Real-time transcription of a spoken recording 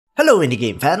Hello indie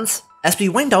game fans! As we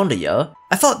wind down the year,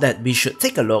 I thought that we should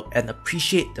take a look and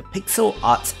appreciate the pixel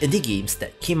art indie games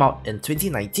that came out in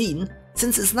 2019,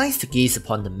 since it's nice to gaze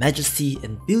upon the majesty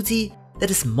and beauty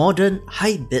that is modern,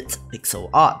 high-bit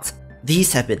pixel art.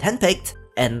 These have been handpicked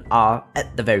and are,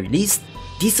 at the very least,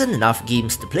 decent enough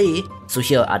games to play, so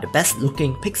here are the best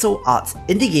looking pixel art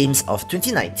indie games of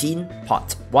 2019,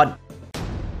 Part 1.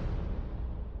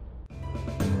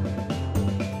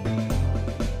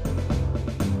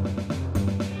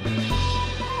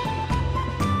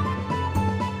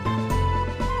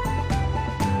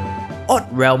 Odd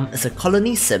Realm is a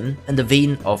colony sim in the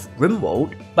vein of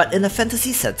RimWorld, but in a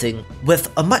fantasy setting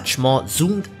with a much more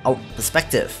zoomed out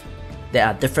perspective. There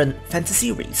are different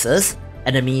fantasy races,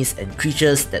 enemies and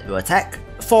creatures that will attack,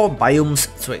 4 biomes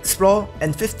to explore,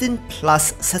 and 15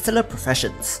 plus settler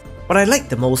professions. What I like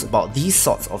the most about these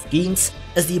sorts of games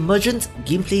is the emergent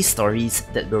gameplay stories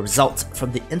that will result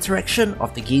from the interaction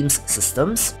of the game's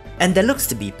systems, and there looks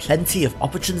to be plenty of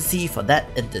opportunity for that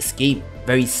in this game.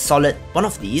 Very solid one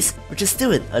of these, which is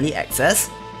still in early access,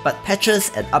 but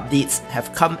patches and updates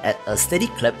have come at a steady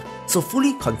clip, so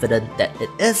fully confident that it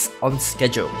is on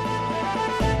schedule.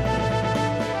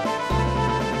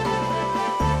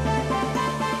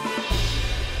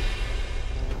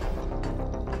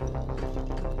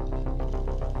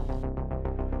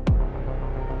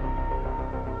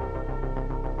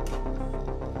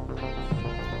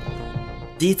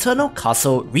 The Eternal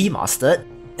Castle Remastered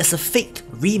is a fake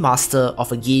remaster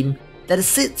of a game that is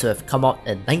said to have come out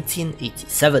in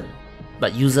 1987,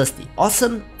 but uses the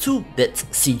awesome 2-bit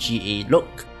CGA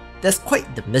look. There's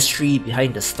quite the mystery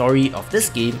behind the story of this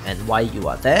game and why you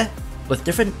are there, with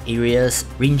different areas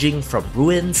ranging from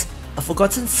ruins, a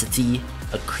forgotten city,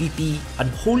 a creepy,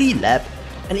 unholy lab,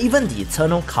 and even the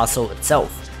Eternal Castle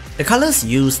itself. The colours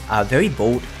used are very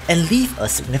bold and leave a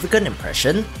significant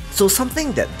impression, so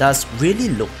something that does really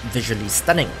look visually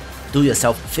stunning. Do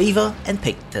yourself a favour and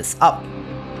pick this up.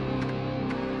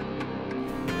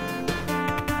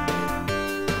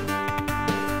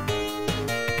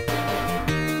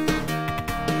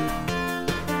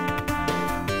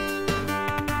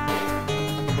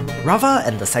 Rava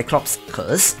and the Cyclops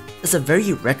Curse is a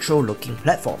very retro looking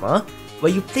platformer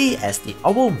where you play as the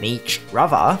Owl Mage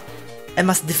Rava and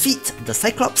must defeat the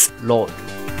Cyclops Lord.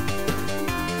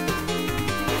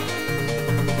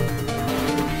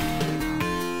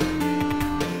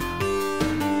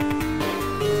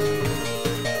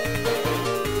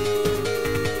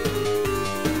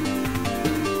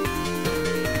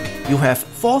 You have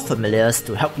 4 familiars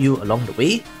to help you along the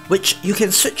way, which you can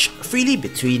switch freely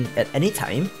between at any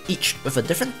time, each with a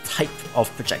different type of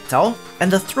projectile,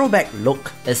 and the throwback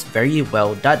look is very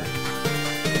well done.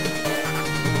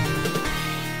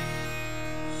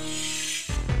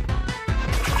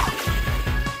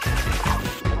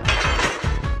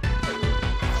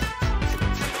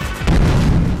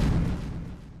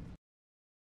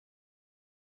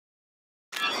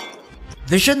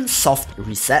 Vision Soft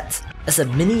Reset is a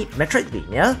mini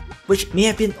Metroidvania which may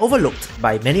have been overlooked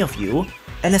by many of you,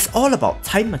 and is all about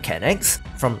time mechanics,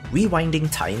 from rewinding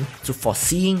time to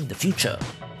foreseeing the future.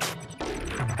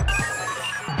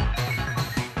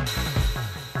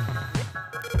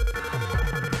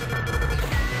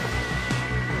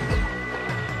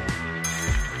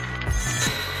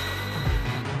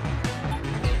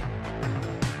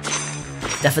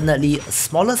 Definitely a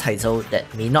smaller title that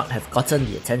may not have gotten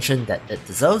the attention that it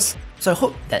deserves, so I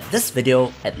hope that this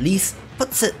video at least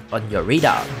puts it on your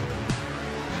radar.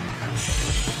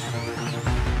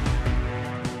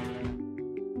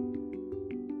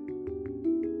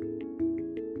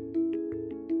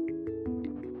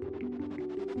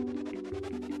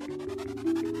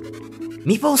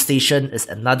 Meeple Station is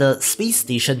another space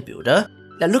station builder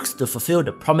that looks to fulfill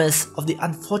the promise of the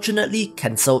unfortunately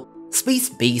cancelled Space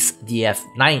Base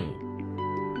DF9.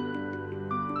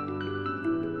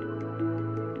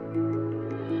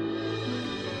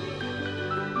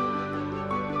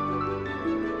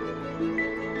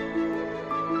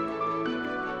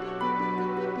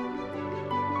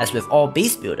 As with all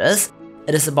base builders,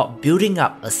 it is about building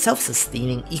up a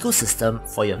self-sustaining ecosystem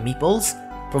for your meeples,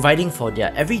 providing for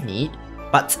their every need,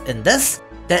 but in this,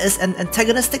 there is an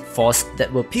antagonistic force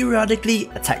that will periodically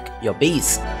attack your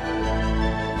base.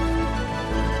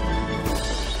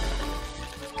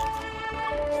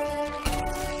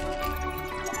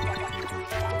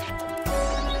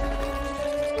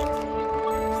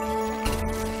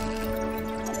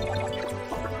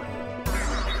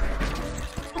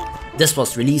 This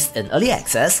was released in early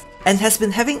access and has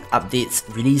been having updates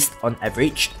released on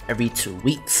average every 2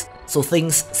 weeks, so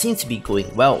things seem to be going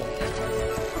well.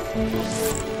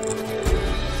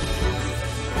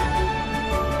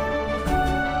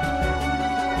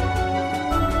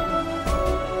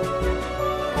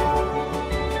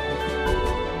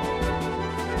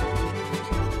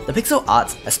 The pixel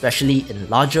art, especially in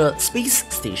larger space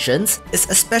stations, is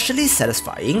especially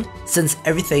satisfying since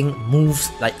everything moves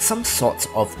like some sort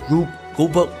of Rube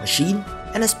Goldberg machine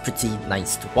and is pretty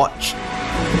nice to watch.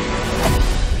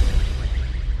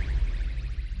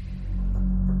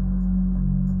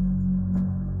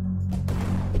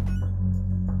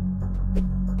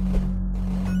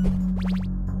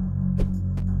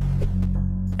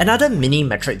 Another mini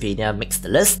Metroidvania makes the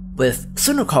list with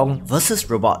Sun Wukong vs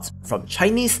Robot from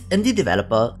Chinese indie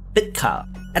developer Bitka,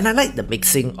 and I like the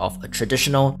mixing of a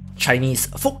traditional Chinese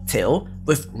folktale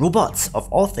with robots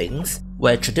of all things,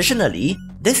 where traditionally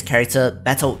this character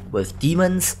battled with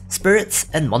demons, spirits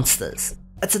and monsters.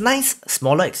 It's a nice,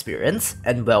 smaller experience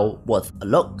and well worth a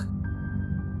look.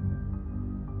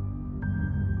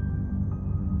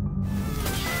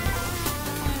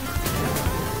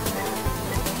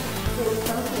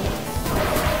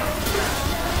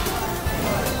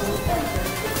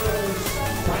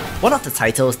 One of the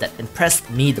titles that impressed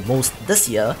me the most this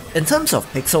year in terms of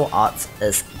pixel art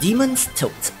is Demon's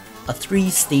Tilt, a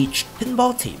 3-stage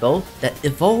pinball table that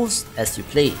evolves as you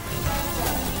play.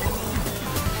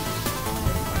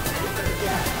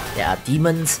 There are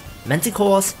demons,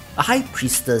 manticores, a high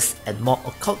priestess and more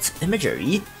occult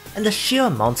imagery, and the sheer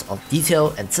amount of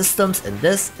detail and systems in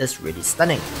this is really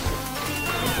stunning.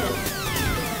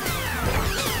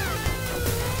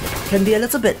 It can be a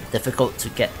little bit difficult to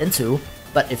get into,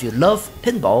 but if you love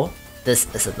pinball, this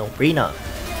is a no-brainer.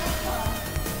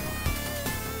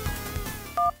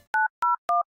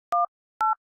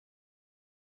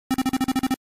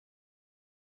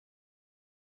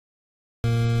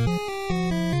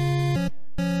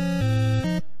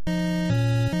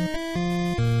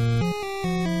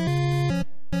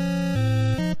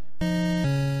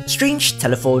 Strange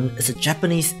Telephone is a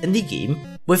Japanese indie game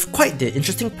with quite the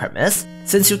interesting premise,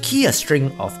 since you key a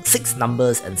string of 6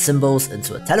 numbers and symbols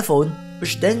into a telephone,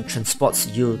 which then transports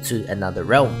you to another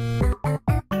realm.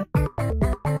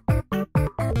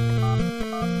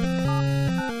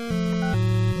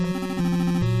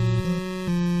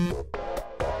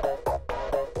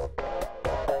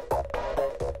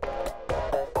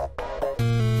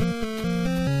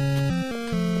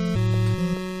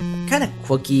 Kinda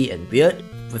quirky and weird,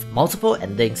 with multiple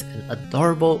endings and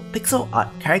adorable pixel art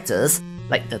characters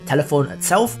like the telephone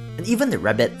itself and even the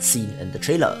rabbit seen in the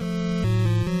trailer.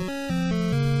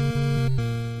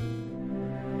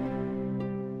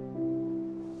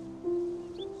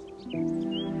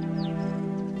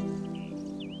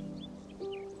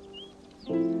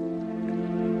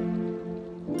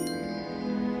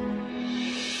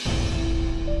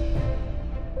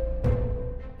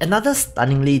 Another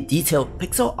stunningly detailed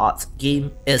pixel art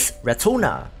game is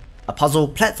Retona, a puzzle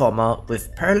platformer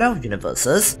with parallel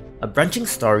universes, a branching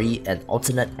story and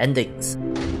alternate endings.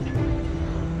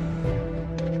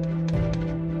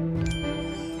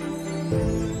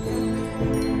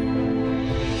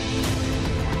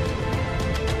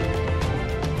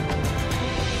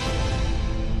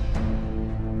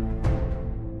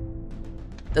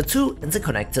 The two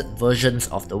interconnected versions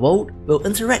of the world will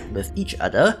interact with each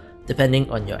other depending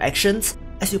on your actions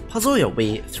as you puzzle your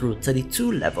way through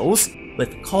 32 levels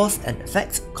with cause and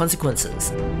effect consequences.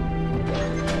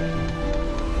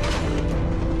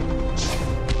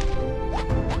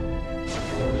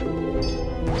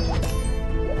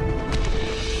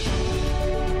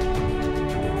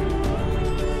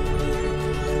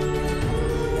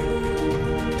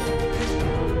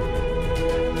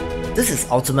 This is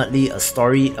ultimately a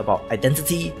story about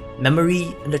identity,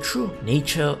 memory, and the true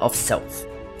nature of self.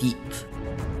 Deep.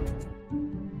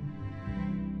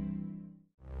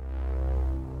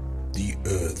 The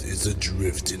Earth is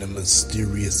adrift in a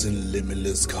mysterious and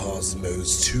limitless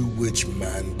cosmos to which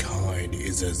mankind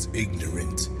is as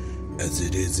ignorant as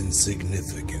it is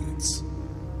insignificant.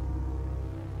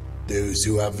 Those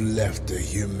who have left their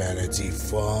humanity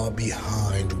far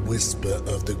behind whisper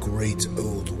of the great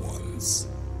old ones.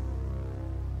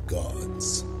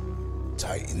 Gods,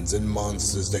 titans and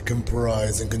monsters that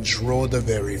comprise and control the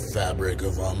very fabric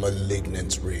of our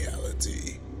malignant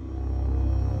reality.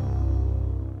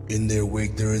 In their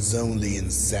wake there is only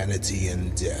insanity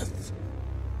and death.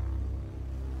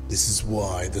 This is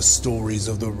why the stories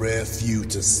of the rare few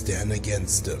to stand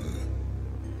against them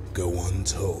go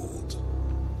untold.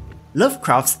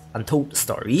 Lovecraft's Untold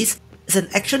Stories is an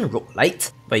action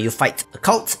roguelite where you fight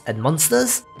occults and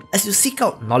monsters as you seek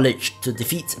out knowledge to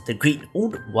defeat the great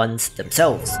old ones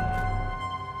themselves.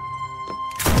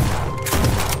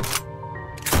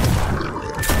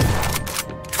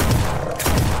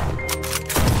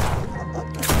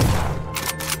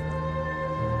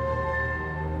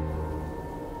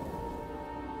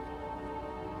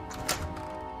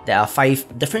 There are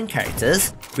 5 different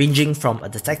characters, ranging from a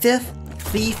detective,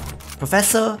 thief,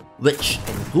 professor, witch,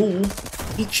 and ghoul,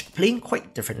 each playing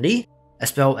quite differently,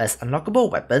 as well as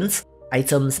unlockable weapons,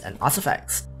 items, and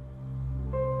artifacts.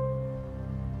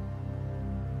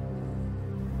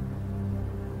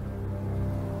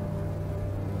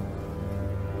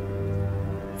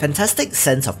 Fantastic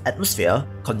sense of atmosphere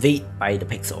conveyed by the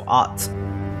pixel art.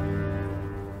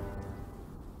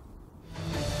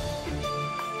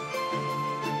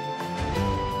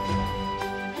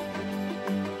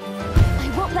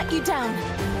 I won't let you down.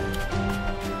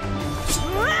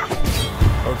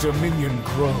 A dominion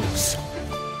grows.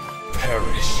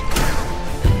 Perish.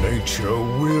 Nature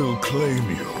will claim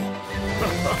you.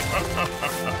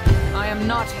 I am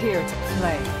not here to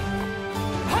play.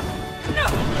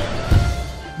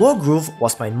 Wargroove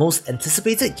was my most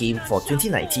anticipated game for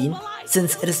 2019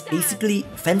 since it is basically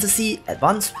fantasy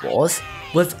advanced wars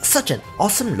with such an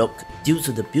awesome look due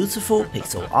to the beautiful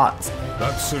pixel art.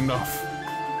 That's enough.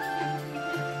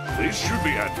 This should be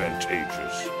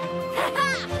advantageous.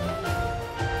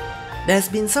 There has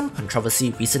been some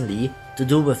controversy recently to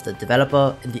do with the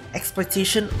developer in the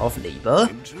exploitation of labor,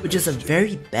 which is a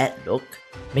very bad look,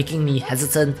 making me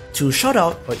hesitant to shout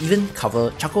out or even cover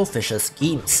Chucklefish's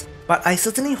games. But I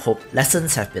certainly hope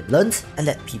lessons have been learned and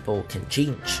that people can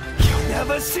change. You'll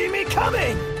never see me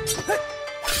coming!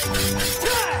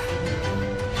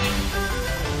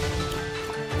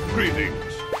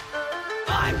 Greetings.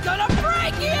 I'm gonna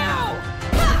break you!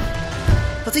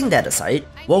 Putting that aside,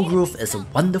 Wargroove is a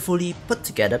wonderfully put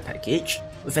together package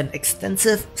with an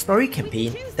extensive story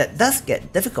campaign that does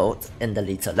get difficult in the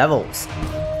later levels.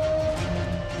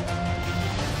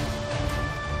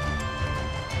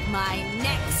 My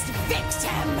next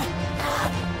victim!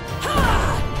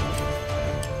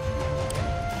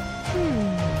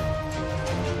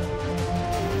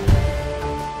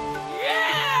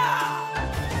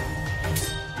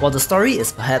 While the story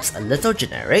is perhaps a little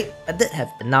generic, I did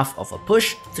have enough of a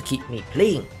push to keep me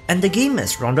playing, and the game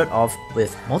is rounded off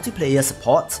with multiplayer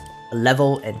support, a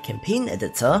level and campaign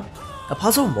editor, a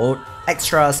puzzle mode,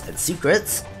 extras and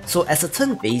secrets, so as a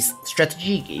turn-based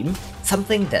strategy game,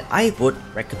 something that I would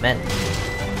recommend.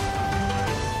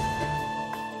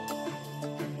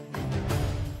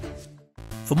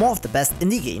 For more of the best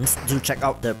indie games, do check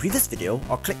out the previous video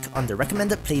or click on the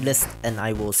recommended playlist, and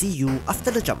I will see you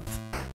after the jump.